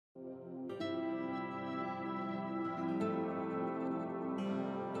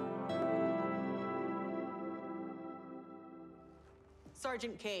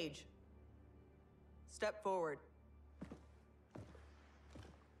Sergeant Cage. Step forward.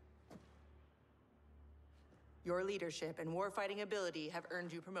 Your leadership and warfighting ability have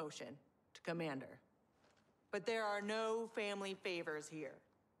earned you promotion to commander. But there are no family favors here.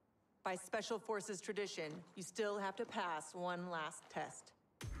 By Special Forces tradition, you still have to pass one last test.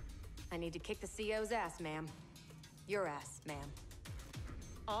 I need to kick the CO's ass, ma'am. Your ass, ma'am.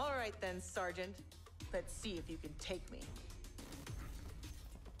 All right then, Sergeant. Let's see if you can take me.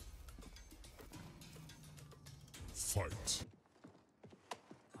 Fight.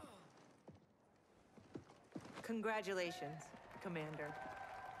 Congratulations, Commander.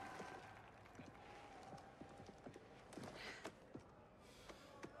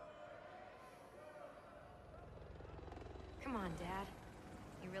 Come on, Dad.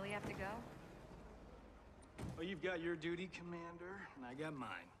 You really have to go? Well, you've got your duty, Commander, and I got mine.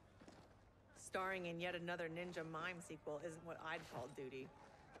 Starring in yet another Ninja Mime sequel isn't what I'd call duty.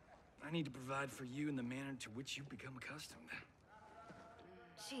 I need to provide for you in the manner to which you've become accustomed.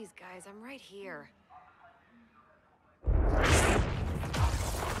 Jeez, guys, I'm right here.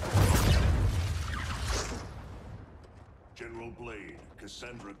 General Blade,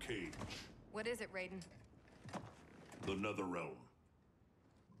 Cassandra Cage. What is it, Raiden? The Netherrealm.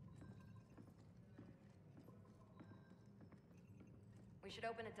 We should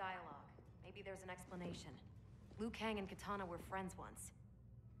open a dialogue. Maybe there's an explanation. Liu Kang and Katana were friends once.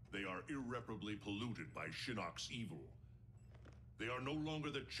 They are irreparably polluted by Shinnok's evil. They are no longer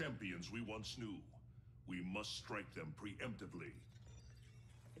the champions we once knew. We must strike them preemptively.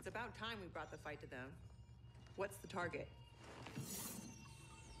 It's about time we brought the fight to them. What's the target?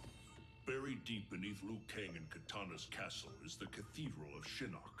 Buried deep beneath Liu Kang and Katana's castle is the Cathedral of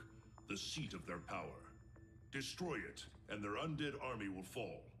Shinnok, the seat of their power. Destroy it, and their undead army will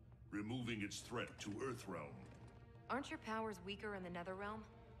fall, removing its threat to Earthrealm. Aren't your powers weaker in the Netherrealm?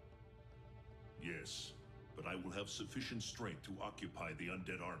 Yes, but I will have sufficient strength to occupy the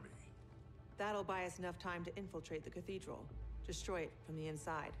undead army. That'll buy us enough time to infiltrate the cathedral. Destroy it from the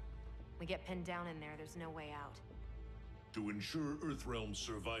inside. We get pinned down in there, there's no way out. To ensure Earthrealm's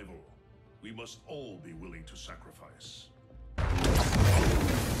survival, we must all be willing to sacrifice.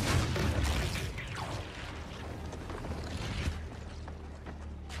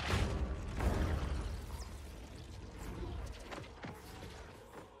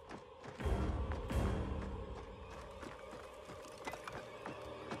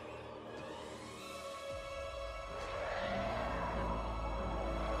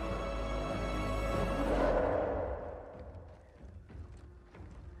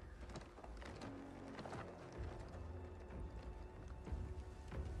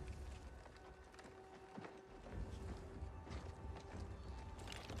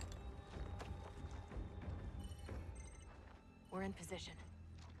 We're in position.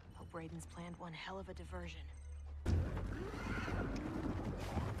 Hope Raiden's planned one hell of a diversion.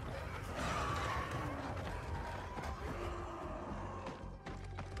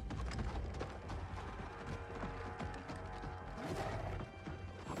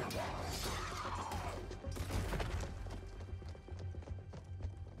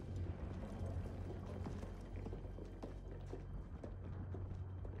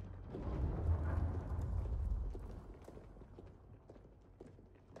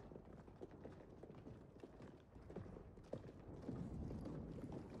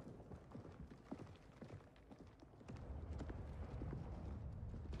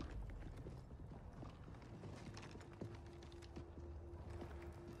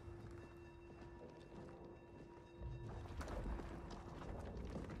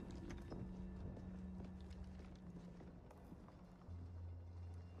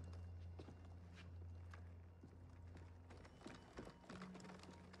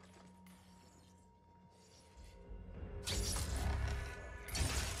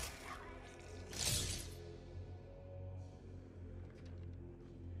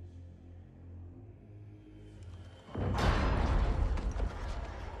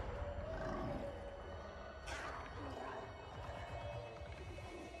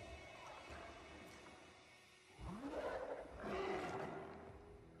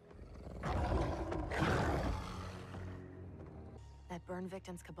 That burn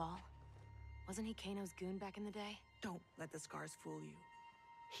victim's Cabal? Wasn't he Kano's goon back in the day? Don't let the scars fool you.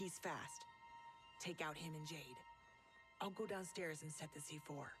 He's fast. Take out him and Jade. I'll go downstairs and set the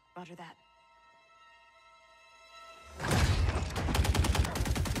C4. Roger that.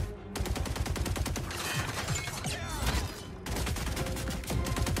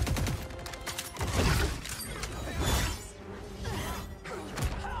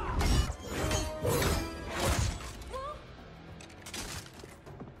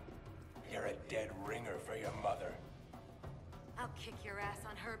 your ass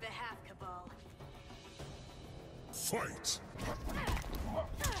on her behalf, Cabal. Fight!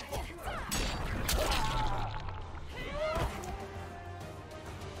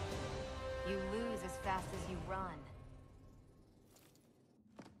 You lose as fast as you run.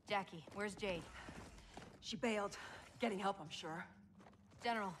 Jacqui, where's Jade? She bailed. Getting help, I'm sure.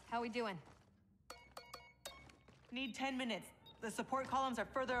 General, how we doing? Need 10 minutes. The support columns are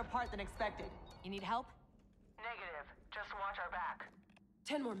further apart than expected. You need help? Negative. Just watch our back.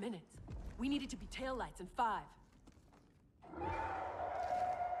 10 more minutes. We needed to be taillights in 5.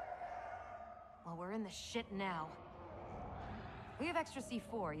 Well, we're in the shit now. We have extra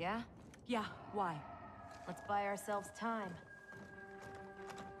C4, yeah? Yeah, why? Let's buy ourselves time.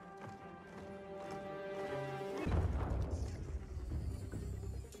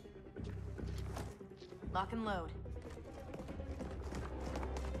 Lock and load.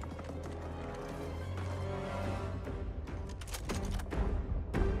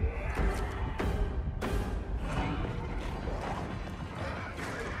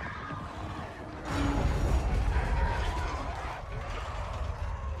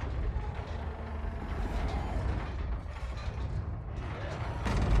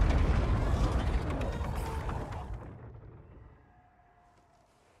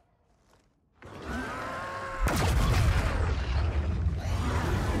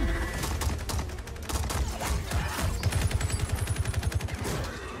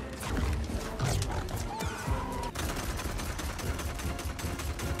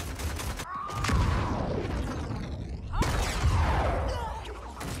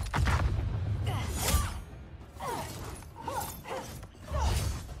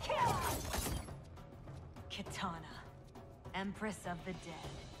 Empress of the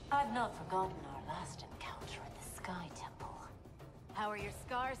Dead. I've not forgotten our last encounter at the Sky Temple. How are your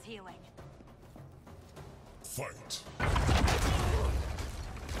scars healing? Fight!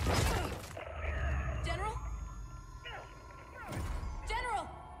 General? General!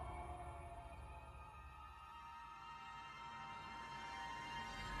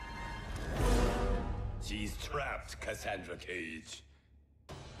 She's trapped, Cassandra Cage.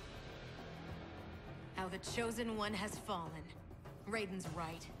 How the Chosen One has fallen. Raiden's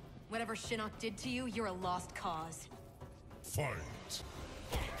right. Whatever Shinnok did to you, you're a lost cause. Fight!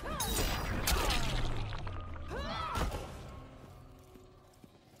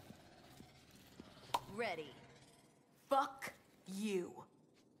 Ready. Fuck you.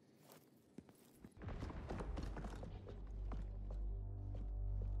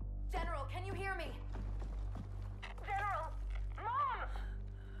 General, can you hear me? General! Mom!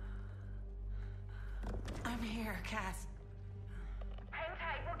 I'm here, Cass. Hang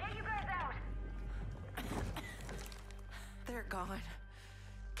tight, we'll get you guys out! They're gone.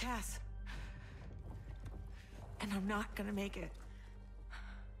 Cass. And I'm not gonna make it.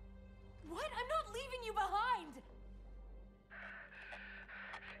 What? I'm not leaving you behind!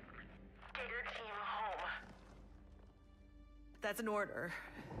 Get your team home. That's an order.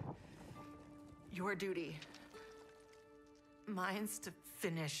 Your duty. Mine's to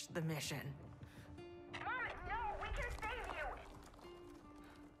finish the mission. Mom, no! We can save you!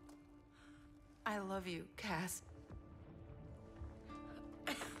 I love you, Cass.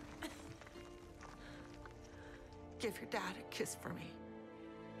 Give your dad a kiss for me.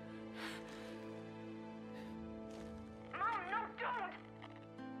 Mom, no, don't!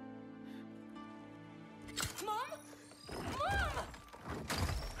 Mom? Mom!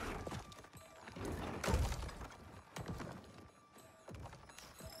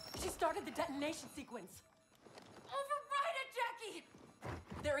 She started the detonation sequence. Override it, Jacqui!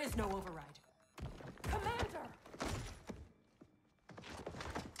 There is no override. Commander!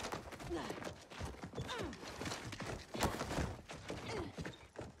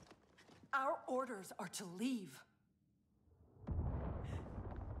 Our orders are to leave.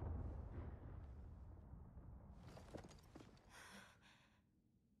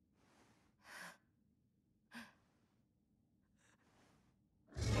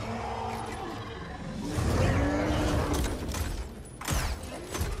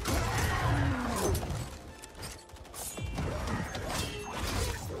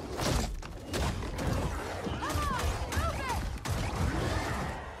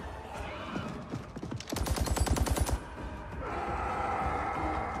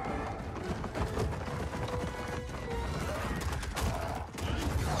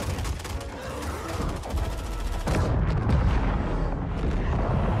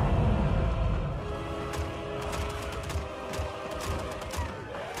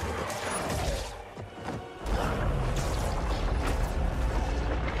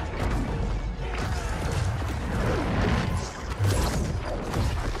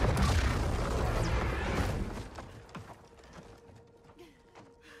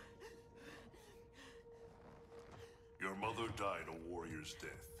 brother's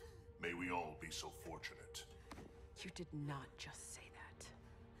death. May we all be so fortunate. You did not just say that.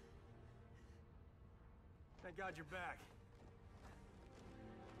 Thank God you're back.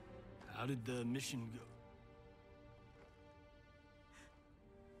 How did the mission go?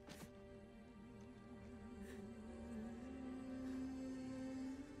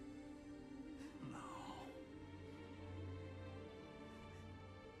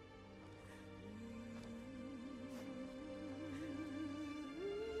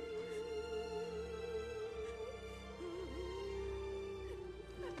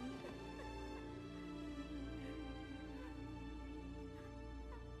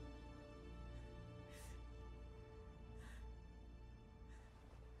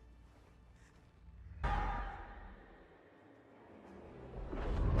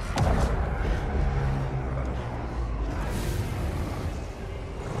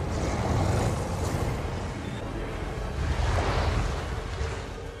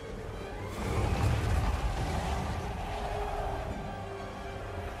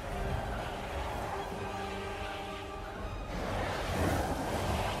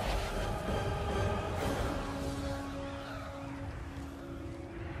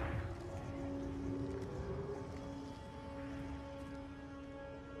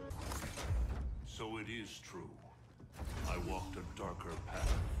 So it is true. I walked a darker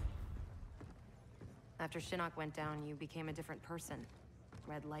path. After Shinnok went down, you became a different person.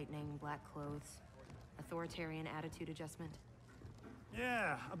 Red lightning, black clothes, authoritarian attitude adjustment.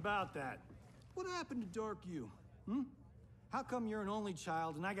 Yeah, about that. What happened to Dark You? Hmm? How come you're an only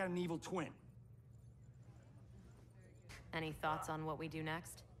child and I got an evil twin? Any thoughts on what we do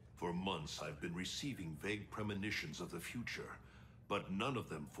next? For months, I've been receiving vague premonitions of the future, but none of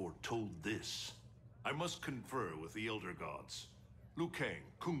them foretold this. I must confer with the Elder Gods. Liu Kang,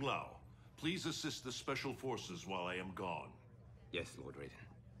 Kung Lao, please assist the Special Forces while I am gone. Yes, Lord Raiden.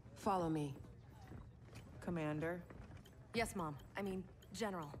 Follow me. Commander, Yes, Mom. I mean,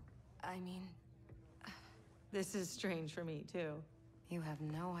 General. this is strange for me, too. You have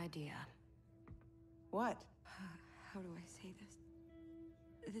no idea. What? How do I say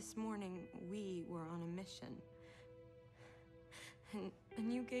this? This morning, we were on a mission.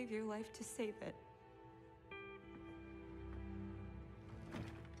 And you gave your life to save it.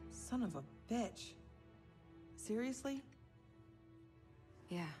 Son of a bitch. Seriously?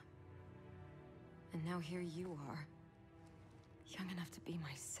 Yeah. And now here you are. Young enough to be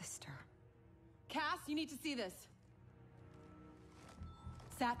my sister. Cass, you need to see this.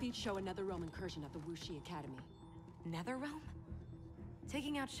 Sapphi'd show another Netherrealm incursion at the Wuxi Academy. Netherrealm?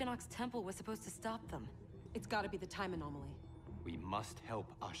 Taking out Shinnok's temple was supposed to stop them. It's gotta be the time anomaly. We must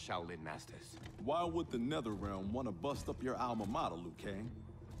help our Shaolin masters. Why would the Netherrealm want to bust up your alma mater, Liu Kang?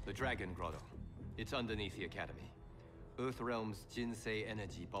 The Dragon Grotto. It's underneath the academy. Earthrealm's Jinsei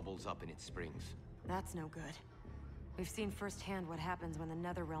energy bubbles up in its springs. That's no good. We've seen firsthand what happens when the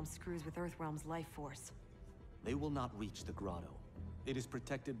Netherrealm screws with Earthrealm's life force. They will not reach the grotto. It is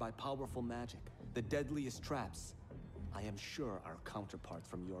protected by powerful magic, the deadliest traps. I am sure our counterparts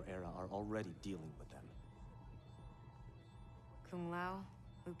from your era are already dealing with them. Kung Lao,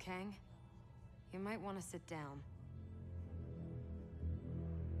 Liu Kang, you might want to sit down.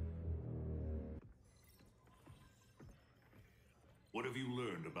 What have you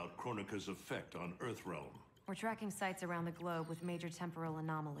learned about Kronika's effect on Earthrealm? We're tracking sites around the globe with major temporal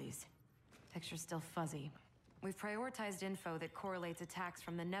anomalies. Picture's still fuzzy. We've prioritized info that correlates attacks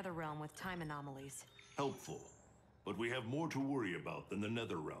from the Netherrealm with time anomalies. Helpful. But we have more to worry about than the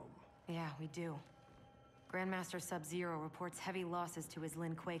Netherrealm. Yeah, we do. Grandmaster Sub-Zero reports heavy losses to his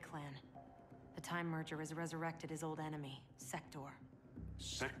Lin Kuei clan. The Time Merger has resurrected his old enemy, Sector.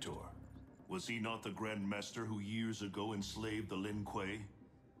 Sector? Was he not the Grandmaster who years ago enslaved the Lin Kuei?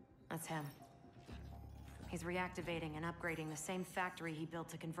 That's him. He's reactivating and upgrading the same factory he built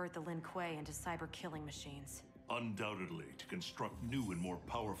to convert the Lin Kuei into cyber-killing machines. Undoubtedly, to construct new and more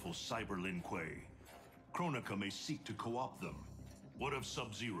powerful cyber Lin Kuei. Kronika may seek to co-opt them. What of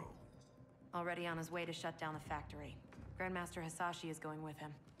Sub-Zero? Already on his way to shut down the factory. Grandmaster Hasashi is going with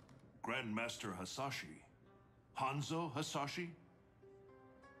him. Grandmaster Hasashi? Hanzo Hasashi?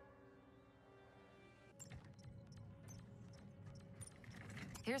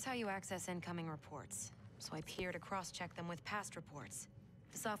 Here's how you access incoming reports. Swipe here to cross-check them with past reports.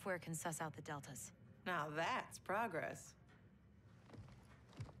 The software can suss out the deltas. Now that's progress.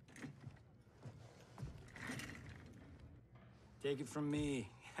 Take it from me.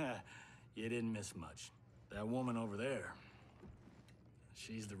 You didn't miss much. That woman over there,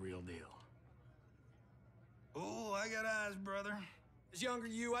 she's the real deal. Oh, I got eyes, brother. As younger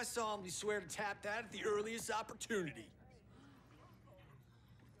you, I solemnly swear to tap that at the earliest opportunity.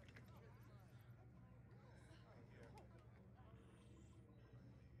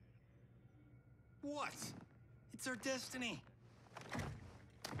 what? It's our destiny.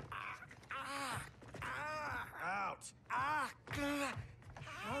 Out!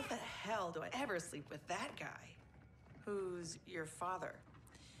 How the hell do I ever sleep with that guy? Who's your father?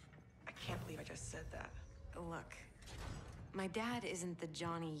 I can't believe I just said that. Look, my dad isn't the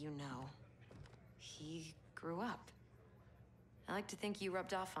Johnny you know. He grew up. I like to think you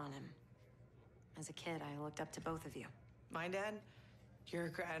rubbed off on him. As a kid, I looked up to both of you. My dad, your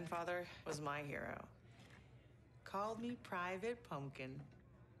grandfather, was my hero. Called me Private Pumpkin.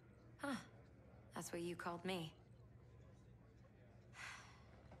 Huh. That's what you called me.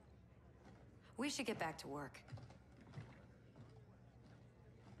 We should get back to work.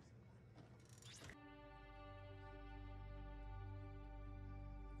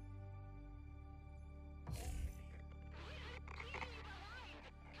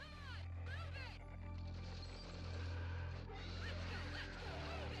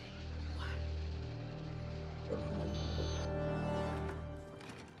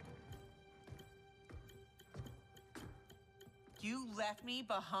 You left me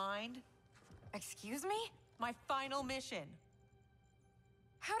behind? Excuse me? My final mission.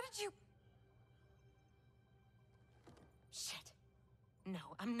 How did you... Shit. No,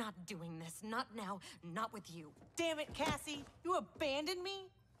 I'm not doing this. Not now. Not with you. Damn it, Cassie! You abandoned me?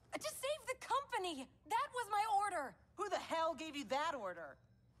 To save the company! That was my order! Who the hell gave you that order?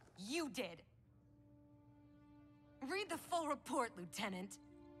 You did. Read the full report, Lieutenant.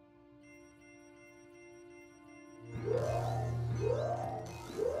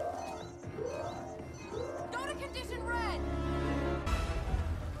 Go to condition red!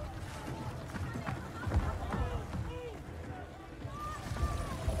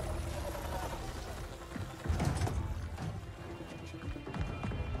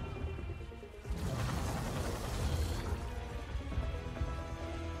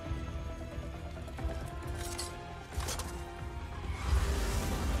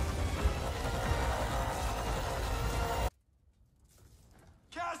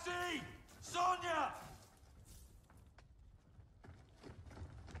 Cassie! Sonya!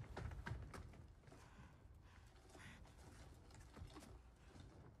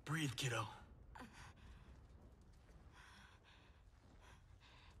 Breathe, kiddo.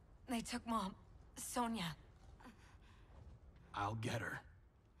 They took Mom. Sonya. I'll get her.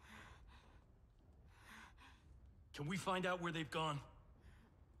 Can we find out where they've gone?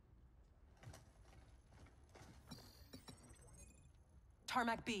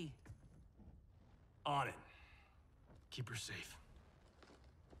 Tarmac B. On it. Keep her safe.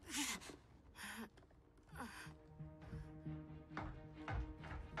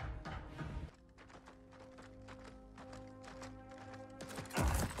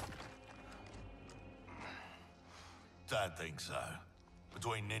 Don't think so.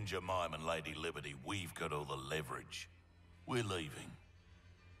 Between Ninja Mime and Lady Liberty, we've got all the leverage. We're leaving.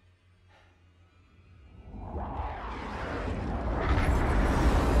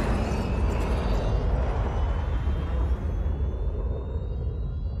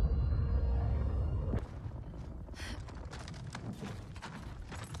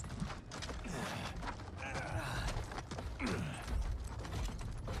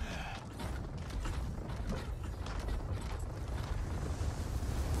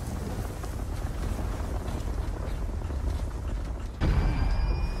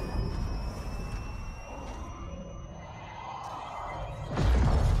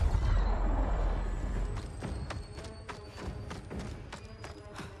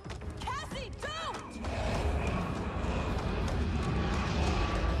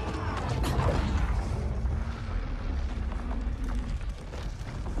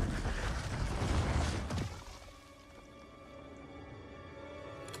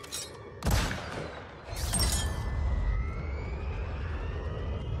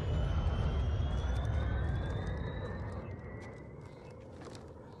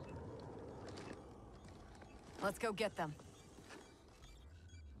 Let's go get them.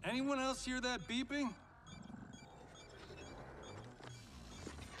 Anyone else hear that beeping?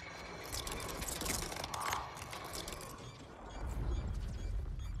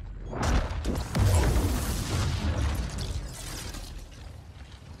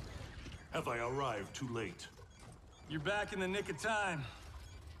 Have I arrived too late? You're back in the nick of time.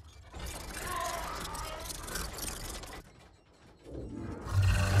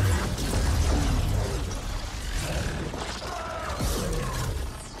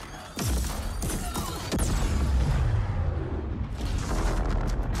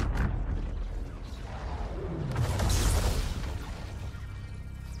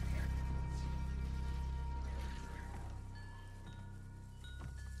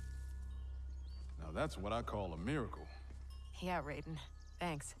 Now that's what I call a miracle. Yeah, Raiden.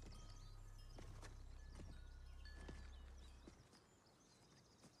 Thanks.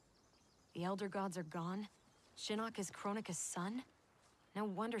 The Elder Gods are gone? Shinnok is Kronika's son? No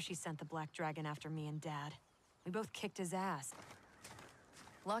wonder she sent the Black Dragon after me and Dad. We both kicked his ass.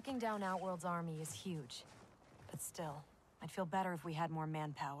 Locking down Outworld's army is huge. But still, I'd feel better if we had more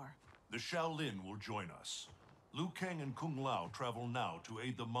manpower. The Shaolin will join us. Liu Kang and Kung Lao travel now to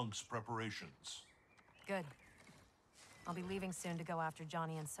aid the monks' preparations. Good. I'll be leaving soon to go after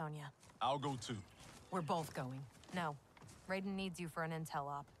Johnny and Sonya. I'll go too. We're both going. No. Raiden needs you for an intel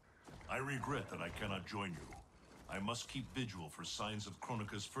op. I regret that I cannot join you. I must keep vigil for signs of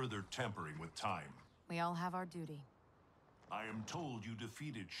Kronika's further tampering with time. We all have our duty. I am told you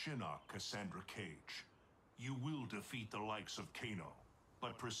defeated Shinnok, Cassandra Cage. You will defeat the likes of Kano,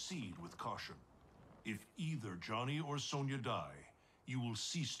 but proceed with caution. If either Johnny or Sonya die, you will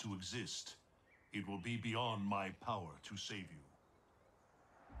cease to exist. It will be beyond my power to save you.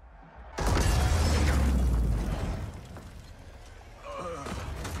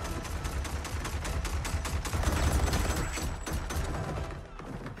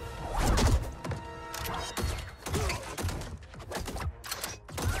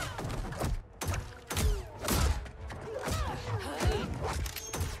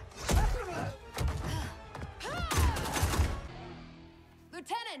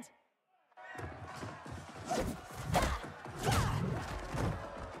 Lieutenant!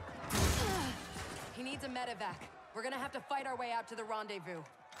 He needs a medevac. We're gonna have to fight our way out to the rendezvous.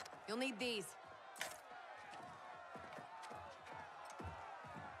 You'll need these.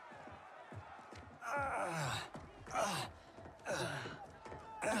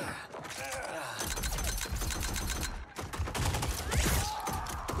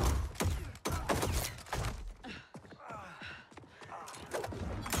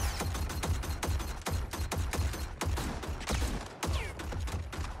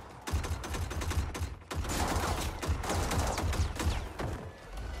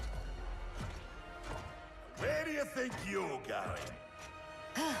 Where do you think you're going?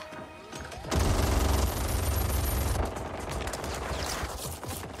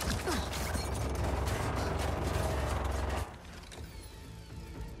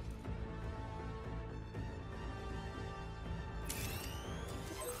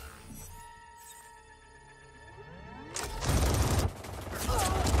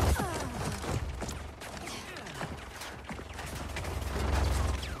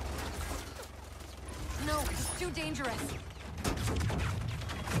 No, it's too dangerous.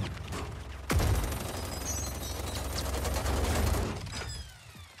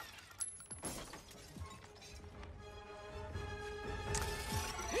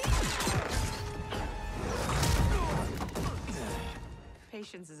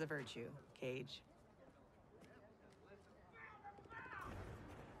 Patience is a virtue, Cage.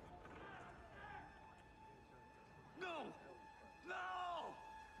 No! No!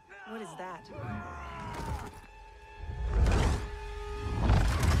 What is that?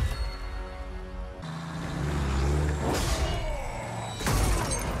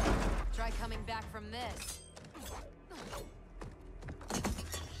 Try coming back from this.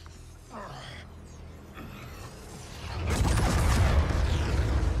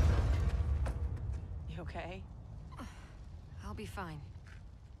 You okay? I'll be fine.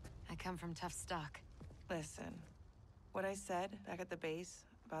 I come from tough stock. Listen, what I said back at the base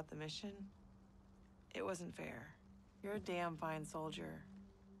about the mission, it wasn't fair. You're a damn fine soldier.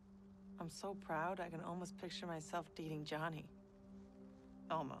 I'm so proud I can almost picture myself dating Johnny.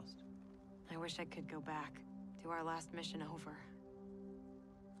 Almost. I wish I could go back. Do our last mission over.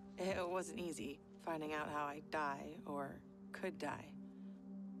 It wasn't easy finding out how I'd die, or could die.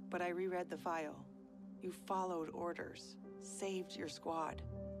 But I reread the file. You followed orders, saved your squad.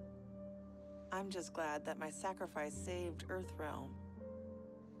 I'm just glad that my sacrifice saved Earthrealm.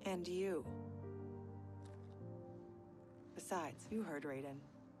 And you. Besides, you heard Raiden.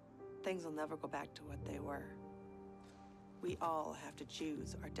 Things will never go back to what they were. We all have to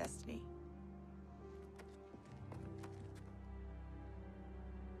choose our destiny.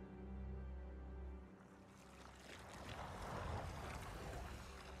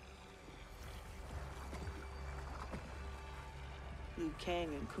 Liu Kang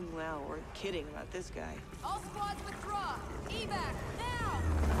and Kung Lao weren't kidding about this guy. All squads withdraw! Evac, now!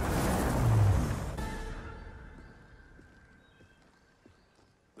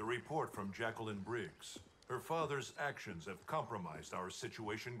 The report from Jacqui Briggs. Her father's actions have compromised our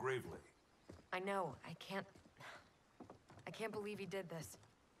situation gravely. I know, I can't believe he did this.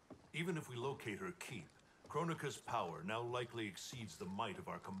 Even if we locate her keep, Kronika's power now likely exceeds the might of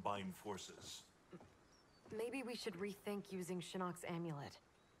our combined forces. Maybe we should rethink using Shinnok's amulet.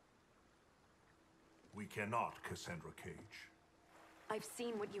 We cannot, Cassandra Cage. I've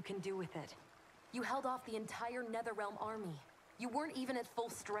seen what you can do with it. You held off the entire Netherrealm army. You weren't even at full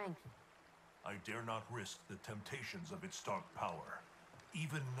strength. I dare not risk the temptations of its dark power.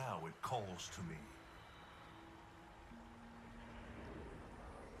 Even now it calls to me.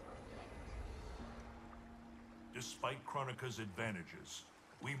 Despite Kronika's advantages,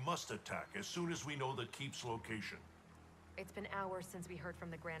 we must attack as soon as we know the keep's location. It's been hours since we heard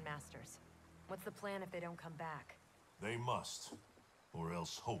from the Grandmasters. What's the plan if they don't come back? They must, or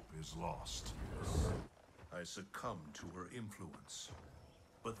else hope is lost. I succumbed to her influence.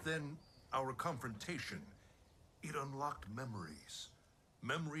 But then, our confrontation, it unlocked memories.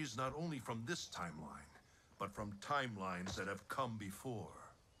 Memories not only from this timeline, but from timelines that have come before.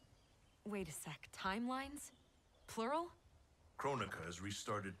 Wait a sec, timelines? Plural? Kronika has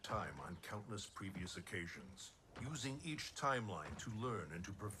restarted time on countless previous occasions, using each timeline to learn and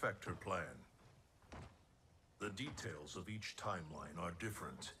to perfect her plan. The details of each timeline are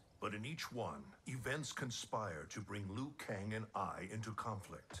different, but in each one, events conspire to bring Liu Kang and I into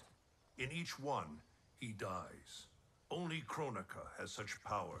conflict. In each one, he dies. Only Kronika has such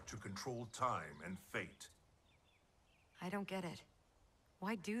power to control time and fate. I don't get it.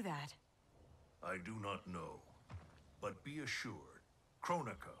 Why do that? I do not know. But be assured,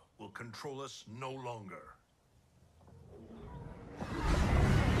 Kronika will control us no longer.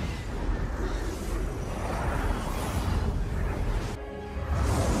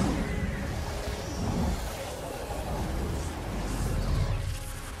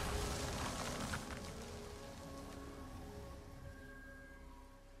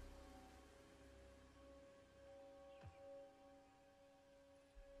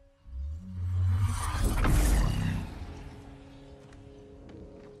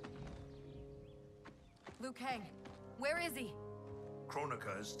 Liu Kang, where is he?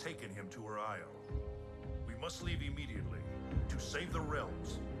 Kronika has taken him to her isle. We must leave immediately to save the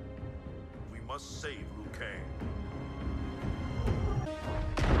realms. We must save Liu Kang.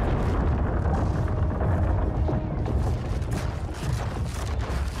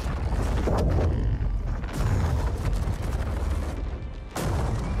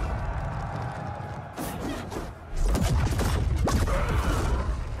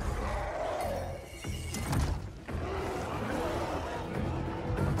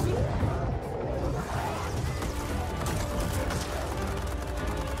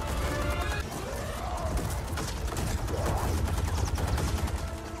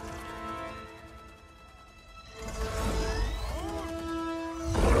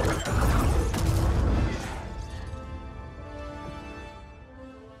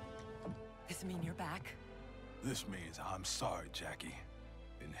 This mean you're back? This means I'm sorry, Jacqui.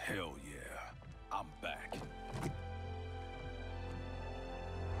 And hell yeah, I'm back.